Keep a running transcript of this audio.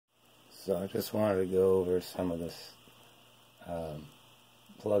So I just wanted to go over some of this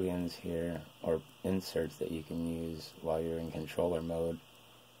plugins here, or inserts that you can use while you're in controller mode.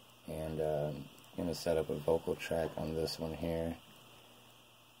 And I'm going to set up a vocal track on this one here.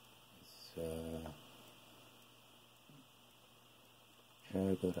 So try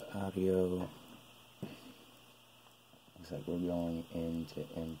to go to audio. Looks like we're going into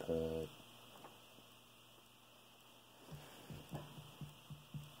input.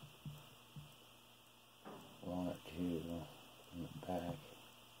 One or two in the back.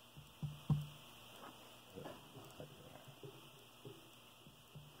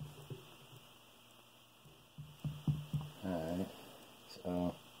 Alright,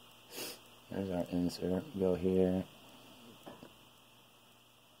 so there's our insert. Go here.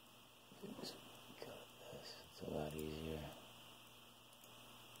 Just cut this, it's a lot easier.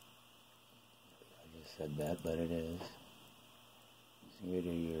 I just said that, but it is. So you do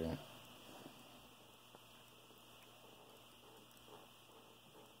your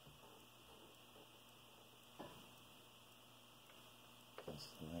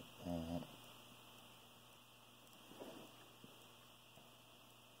select that.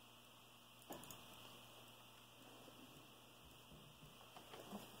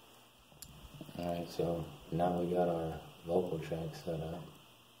 Alright, so now we got our vocal track set up.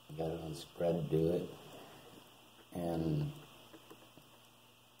 We got it on spread to do it. And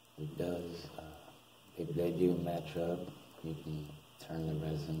it does, they do match up. You can turn the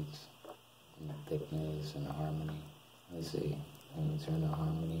resonance and the thickness and the harmony. Let's see, I'm going to turn the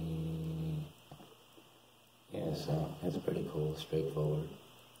harmony. Yeah, so it's pretty cool, straightforward.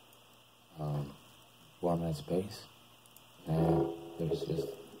 Format space. And there's just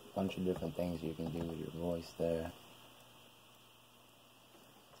a bunch of different things you can do with your voice there.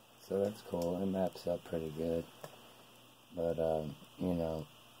 So that's cool, it maps up pretty good. But, you know,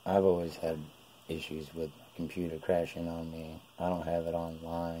 I've always had issues with my computer crashing on me. I don't have it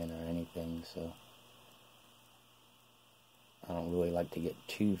online or anything, so I don't really like to get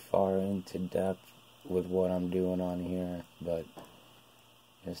too far into depth with what I'm doing on here, but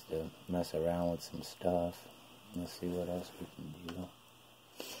just to mess around with some stuff. Let's see what else we can do.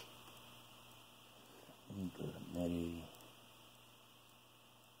 Go to MIDI.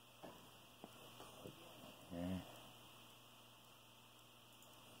 Here.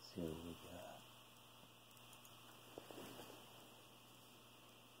 Let's see what we got.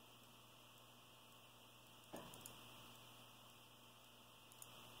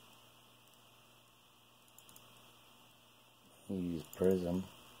 We use Prism.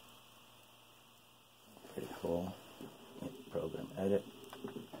 Pretty cool. Program edit.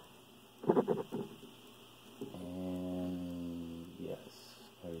 And yes,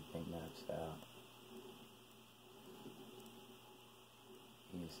 everything maps out.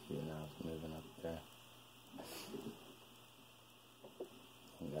 You can see it now, it's moving up there.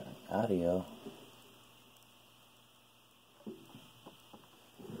 We got an audio.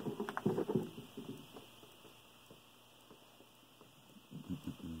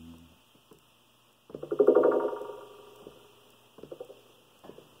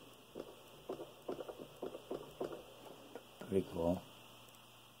 Pretty cool.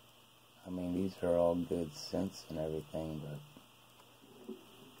 I mean, these are all good synths and everything, but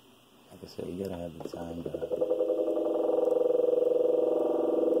like I said, you gotta have the time to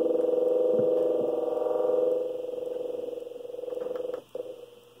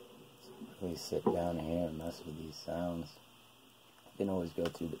really sit down here and mess with these sounds. You can always go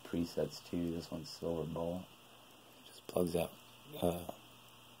through the presets too. This one's Silver Bowl. Just plugs out. You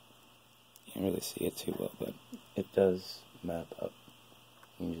can't really see it too well, but it does map up.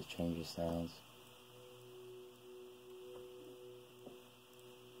 You can just change your sounds.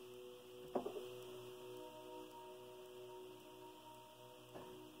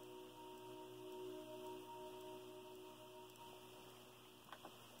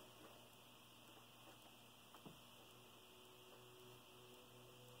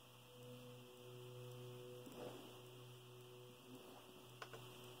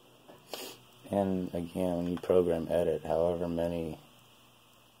 And again, when you program edit, however many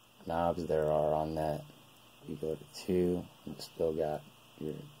knobs there are on that, you go to 2, and you still got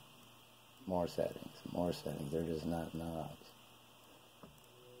your more settings. They're just not knobs.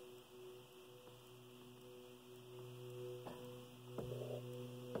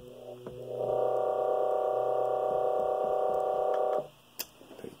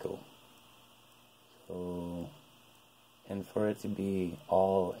 Pretty cool. So, and for it to be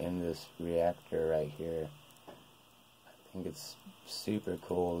all in this reactor right here, I think it's super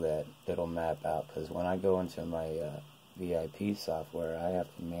cool that it'll map out, because when I go into my VIP software, I have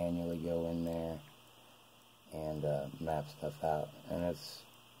to manually go in there and map stuff out, and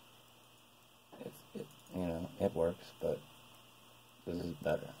it works, but this is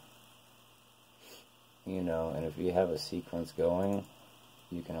better. And if you have a sequence going,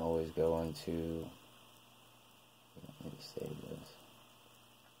 you can always go into, let me save this.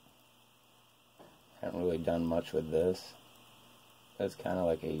 I haven't really done much with this. That's kind of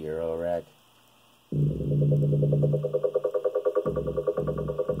like a Euro rack.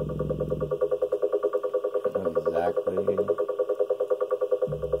 Exactly.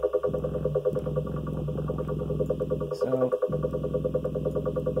 So,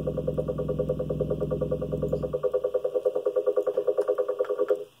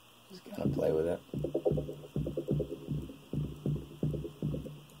 just kind of play with it.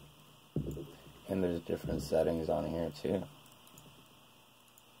 And there's different settings on here too.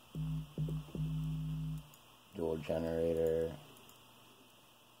 Dual generator,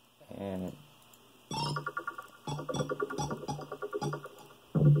 and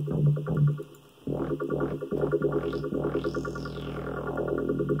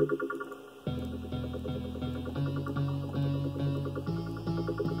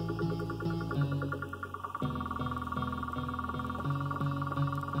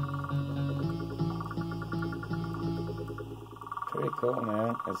pretty cool,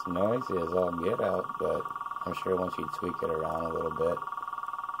 man. It's noisy as all get out, but I'm sure once you tweak it around a little bit,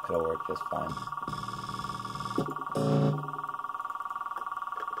 it'll work just fine.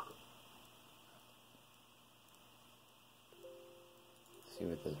 Let's see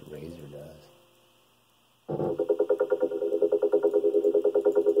what this razor does.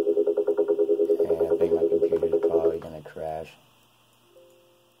 And I think my computer's probably gonna crash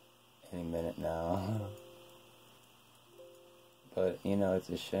any minute now. But, it's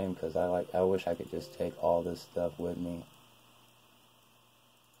a shame, because I wish I could just take all this stuff with me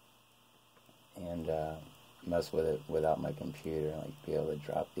and mess with it without my computer, like be able to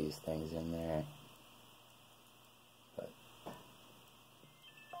drop these things in there. But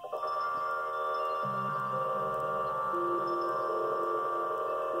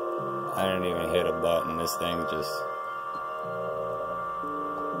I didn't even hit a button. This thing just...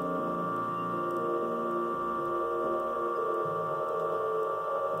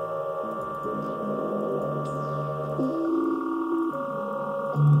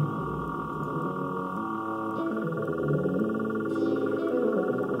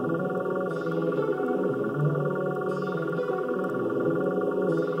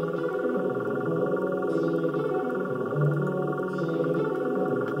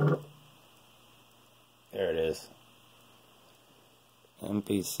 There it is.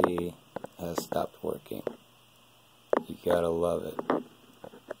 MPC has stopped working. You gotta love it.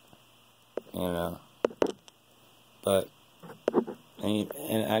 But,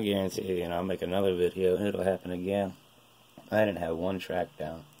 and I guarantee you, I'll make another video and it'll happen again. I didn't have one track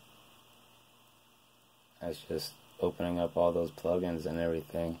down. I was just opening up all those plugins and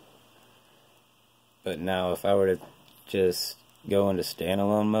everything. But now, if I were to just go into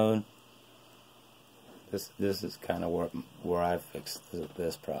standalone mode, this is kind of where I fixed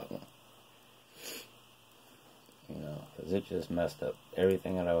this problem. Because it just messed up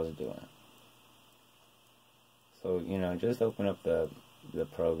everything that I was doing. So, just open up the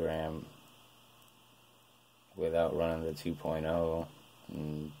program without running the 2.0,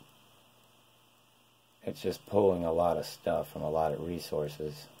 and it's just pulling a lot of stuff from a lot of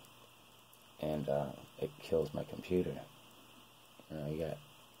resources, and it kills my computer. You got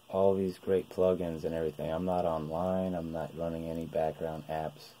all these great plugins and everything. I'm not online, I'm not running any background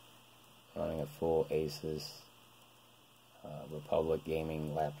apps, I'm running a full Asus Republic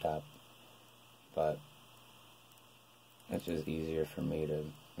gaming laptop, but it's just easier for me to,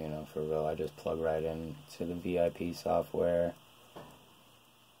 for real, I just plug right into the VIP software.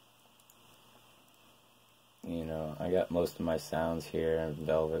 I got most of my sounds here,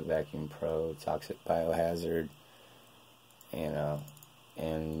 Velvet Vacuum Pro, Toxic Biohazard,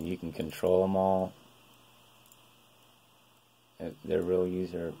 and you can control them all. They're real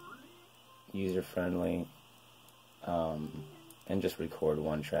user-friendly, and just record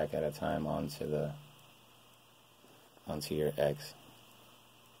one track at a time onto your X,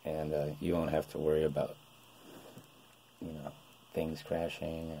 and you won't have to worry about things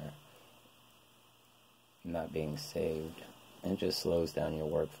crashing or not being saved. And it just slows down your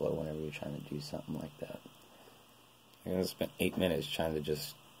workflow whenever you're trying to do something like that. You're going to spend 8 minutes trying to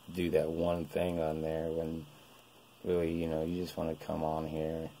just do that one thing on there, when really, you just want to come on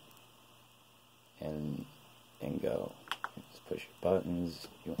here and go. Just push your buttons.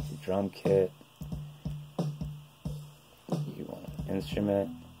 You want the drum kit. instrument.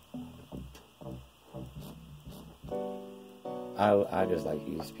 I just like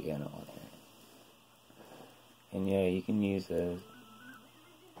to use piano on here. And yeah, you can use those.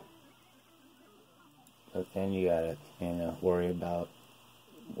 But then you gotta, worry about,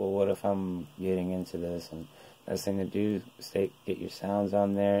 well, what if I'm getting into this? And best thing to do is get your sounds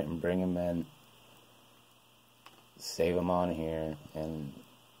on there and bring them in. Save them on here and,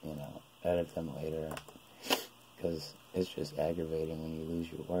 edit them later. Because it's just aggravating when you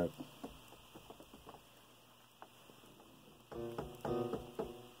lose your work.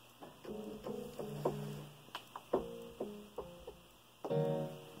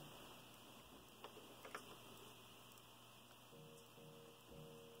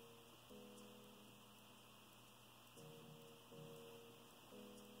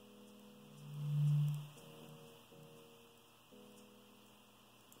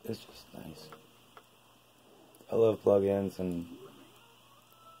 It's just nice. I love plugins,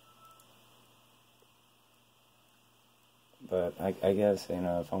 but I guess,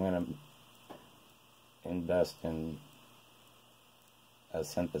 if I'm gonna invest in a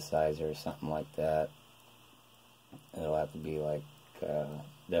synthesizer or something like that, it'll have to be like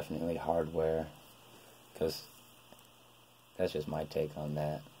definitely hardware, because that's just my take on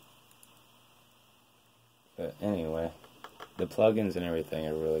that. But anyway, the plugins and everything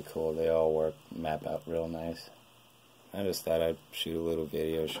are really cool. They all map out real nice. I just thought I'd shoot a little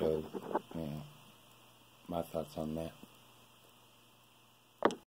video, show, my thoughts on that.